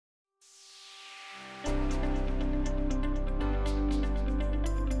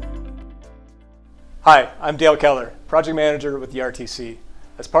Hi, I'm Dale Keller, Project Manager with the RTC.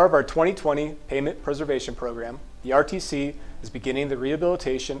 As part of our 2020 Pavement Preservation Program, the RTC is beginning the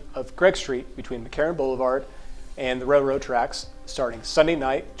rehabilitation of Gregg Street between McCarran Boulevard and the railroad tracks starting Sunday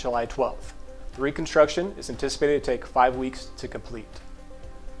night, July 12th. The reconstruction is anticipated to take 5 weeks to complete.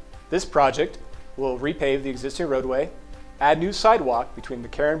 This project will repave the existing roadway, add new sidewalk between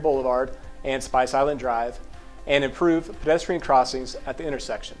McCarran Boulevard and Spice Island Drive, and improve pedestrian crossings at the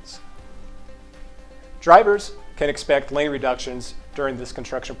intersections. Drivers can expect lane reductions during this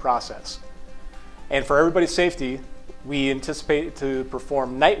construction process. And for everybody's safety, we anticipate to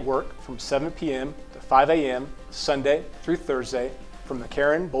perform night work from 7 p.m. to 5 a.m. Sunday through Thursday from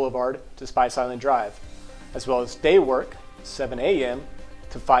McCarran Boulevard to Spice Island Drive, as well as day work 7 a.m.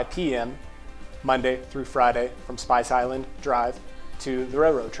 to 5 p.m. Monday through Friday from Spice Island Drive to the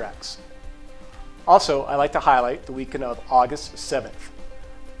railroad tracks. Also, I'd like to highlight the weekend of August 7th.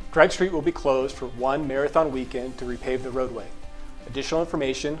 Gregg Street will be closed for one marathon weekend to repave the roadway. Additional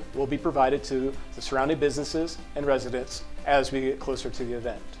information will be provided to the surrounding businesses and residents as we get closer to the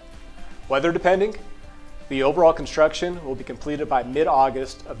event. Weather depending, the overall construction will be completed by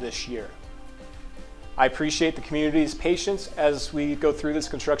mid-August of this year. I appreciate the community's patience as we go through this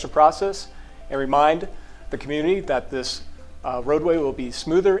construction process and remind the community that this roadway will be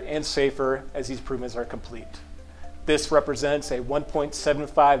smoother and safer as these improvements are complete. This represents a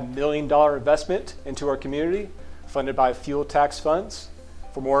 $1.75 million investment into our community, funded by fuel tax funds.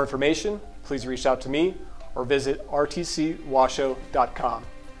 For more information, please reach out to me or visit rtcwashoe.com.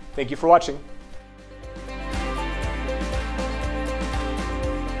 Thank you for watching.